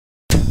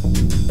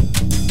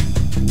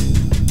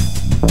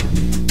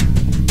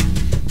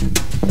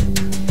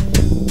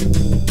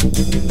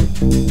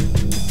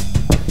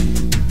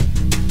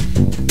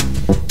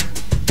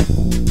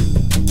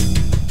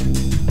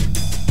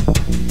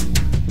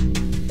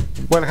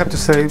Well, I have to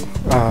say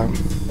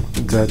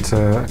that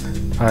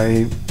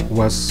I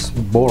was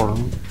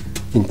born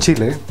in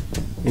Chile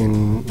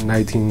in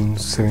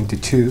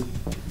 1972,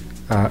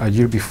 a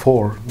year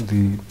before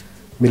the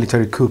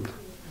military coup.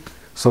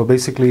 So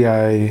basically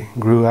I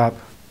grew up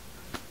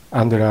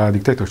under a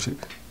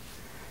dictatorship.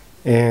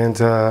 And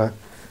a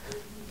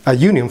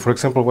union, for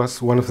example,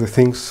 was one of the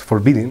things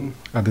forbidden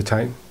at the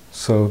time.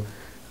 So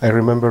I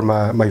remember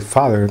my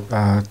father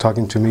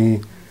talking to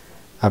me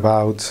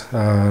about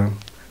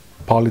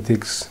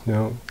politics,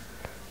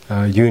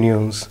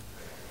 unions.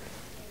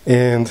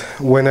 And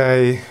when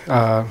I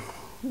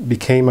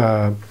became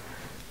a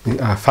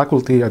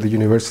faculty at the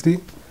university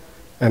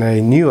and I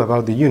knew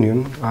about the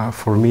union,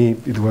 for me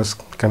it was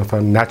kind of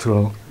a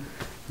natural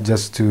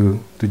just to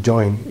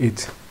join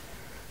it,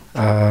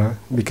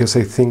 because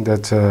I think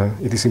that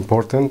it is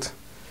important,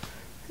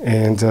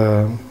 and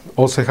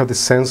also I have the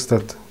sense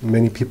that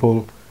many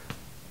people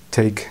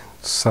take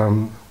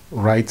some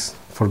rights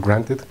for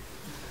granted.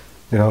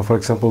 For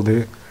example,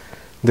 the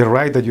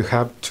right that you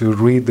have to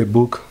read the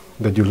book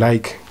that you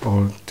like,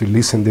 or to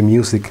listen the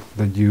music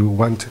that you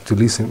want to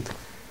listen,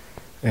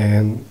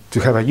 and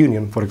to have a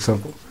union, for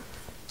example.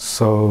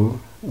 So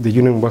the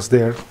union was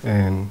there,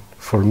 and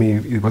for me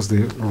it was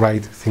the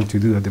right thing to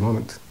do at the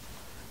moment.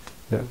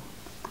 Yeah.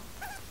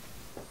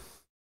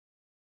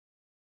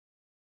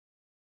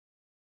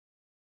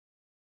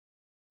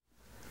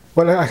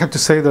 Well, I have to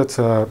say that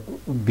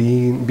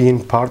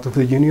being part of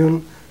the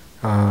union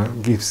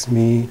gives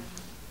me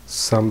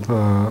some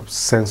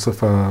sense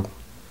of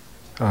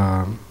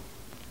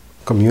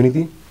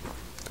community.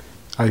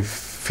 I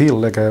feel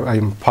like I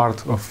am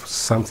part of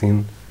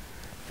something,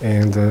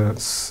 and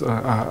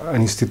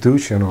an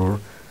institution or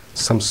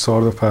some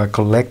sort of a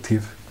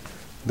collective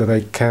that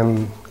I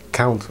can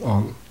count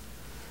on.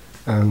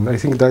 And I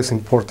think that's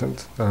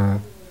important,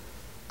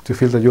 to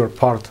feel that you are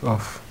part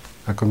of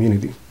a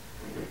community.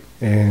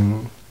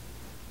 And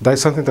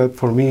that's something that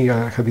for me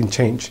have been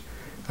changed.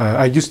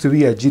 I used to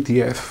be a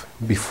GTF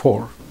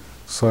before,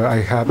 so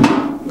I had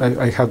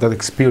that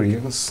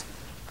experience.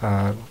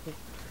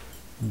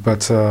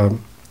 But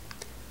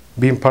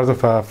being part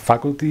of a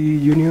faculty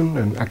union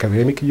and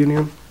academic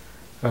union,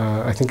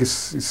 I think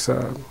is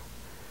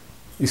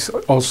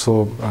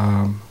also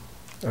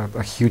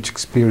a huge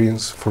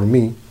experience for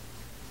me.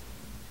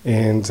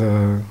 And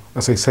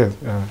as I said,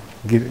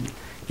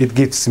 it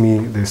gives me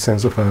the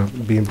sense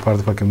of being part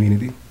of a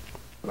community.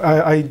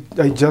 I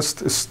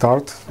just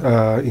start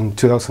in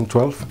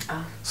 2012.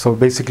 So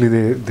basically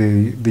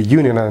the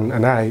union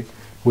and I,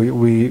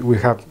 we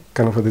have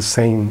kind of the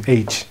same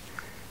age.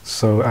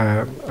 So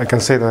I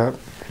can say that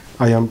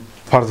I am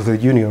part of the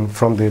union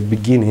from the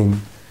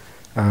beginning,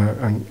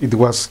 and it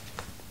was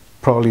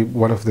probably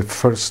one of the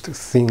first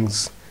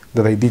things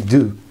that I did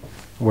do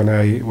when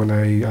I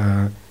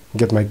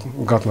got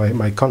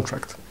my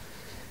contract.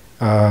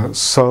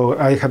 So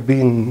I have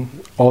been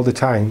all the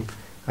time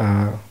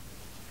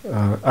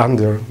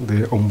under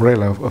the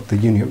umbrella of the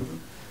union.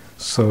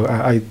 So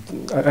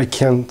I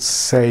can't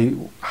say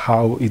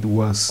how it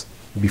was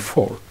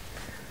before,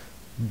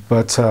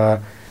 but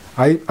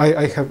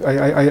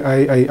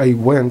I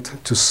went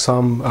to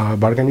some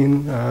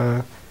bargaining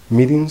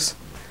meetings,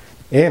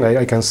 and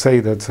I can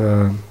say that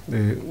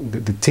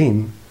the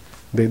team,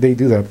 they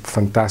do a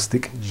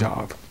fantastic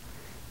job.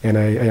 And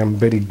I am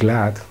very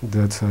glad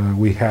that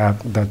we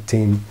have that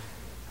team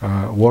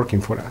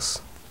working for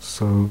us.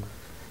 So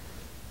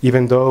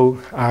even though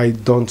I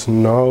don't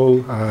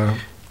know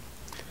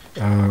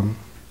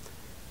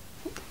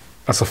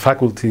as a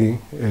faculty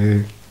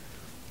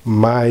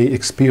my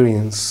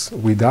experience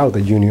without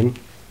the union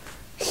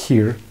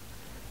here,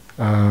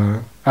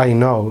 I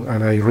know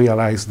and I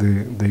realize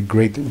the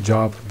great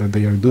job that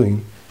they are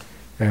doing.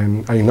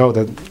 And I know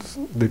that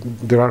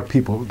there are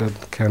people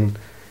that can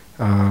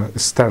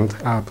stand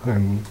up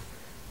and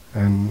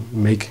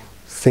make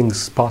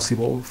things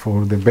possible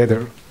for the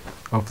better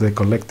of the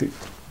collective.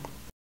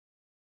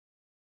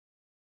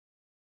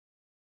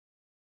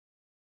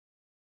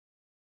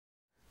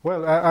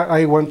 Well,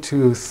 I want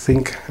to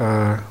think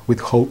with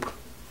hope.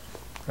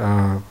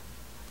 I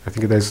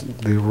think that's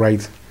the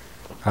right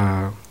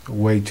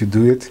way to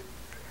do it.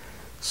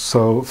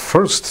 So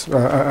first,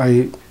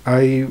 I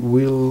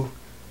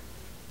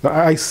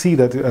see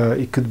that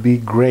it could be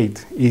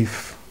great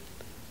if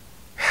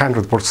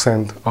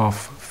 100% of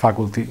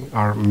faculty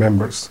are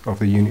members of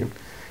the union.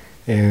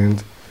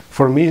 And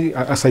for me,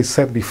 as I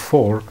said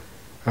before,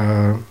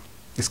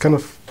 it's kind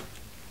of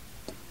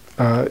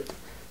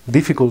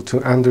difficult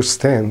to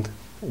understand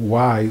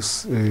why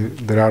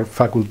there are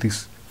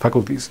faculties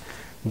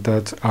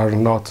that are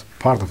not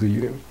part of the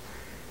union.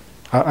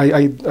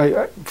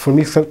 For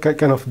me, it's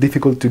kind of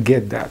difficult to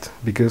get that,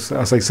 because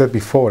as I said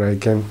before, I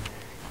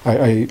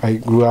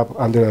grew up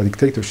under a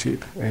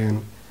dictatorship,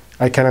 and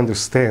I can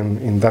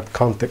understand in that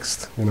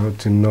context,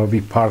 to not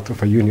be part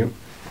of a union,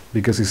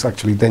 because it's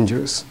actually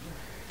dangerous.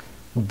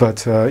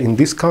 But in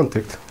this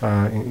context,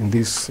 in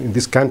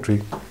this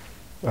country,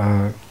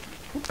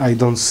 I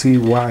don't see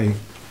why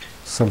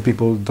some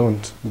people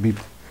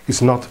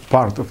it's not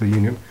part of the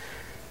union.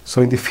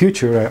 So in the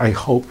future, I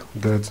hope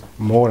that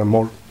more and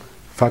more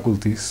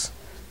faculties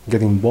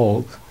get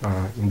involved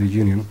in the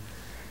union.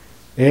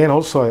 And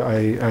also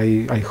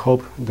I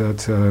hope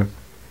that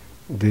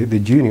the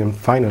union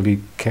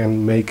finally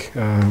can make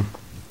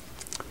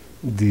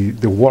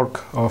the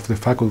work of the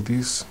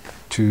faculties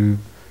to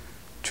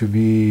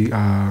be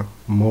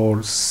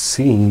more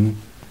seen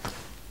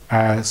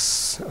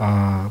as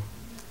a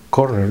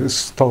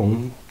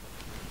cornerstone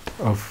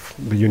of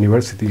the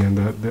university, and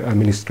the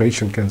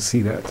administration can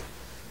see that.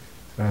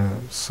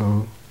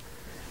 So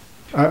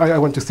I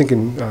want to think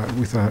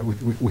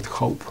with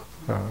hope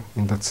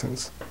in that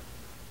sense.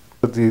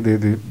 But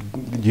the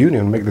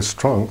union make the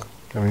strong.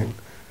 I mean,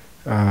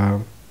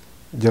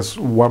 just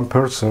one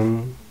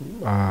person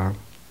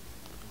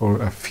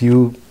or a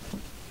few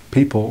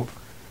people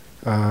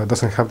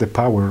doesn't have the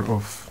power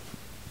of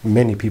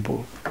many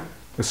people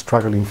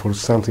struggling for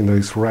something that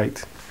is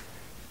right.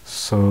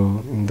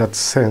 So in that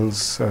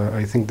sense,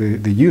 I think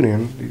the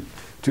union,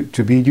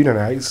 to be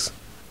unionized,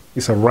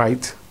 is a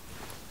right,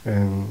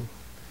 and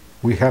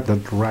we have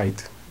that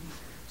right.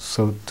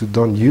 So to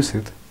don't use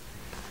it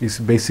is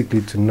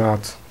basically to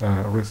not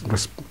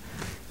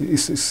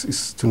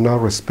is to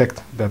not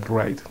respect that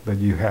right that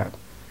you have.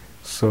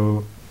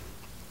 So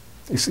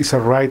it's a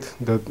right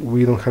that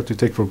we don't have to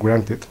take for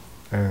granted,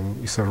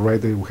 and it's a right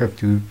that we have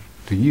to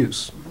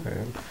use.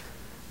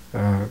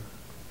 And,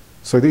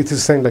 so it is the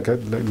same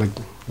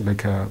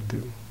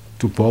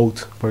to vote,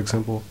 for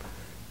example.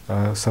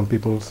 Some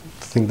people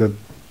think that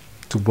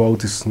to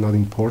vote is not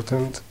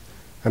important,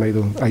 and I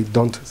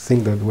don't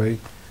think that way.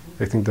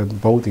 I think that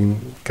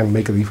voting can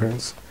make a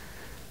difference.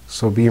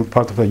 So being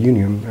part of a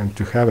union and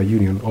to have a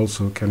union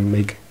also can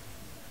make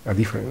a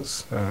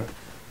difference,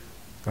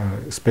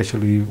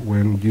 especially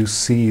when you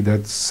see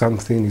that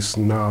something is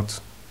not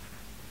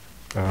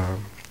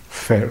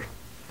fair.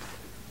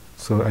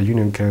 So a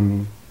union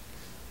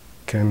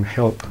can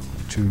help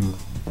to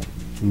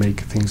make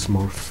things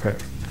more fair.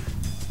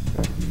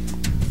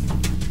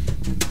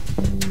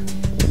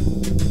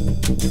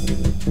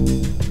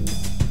 Yeah.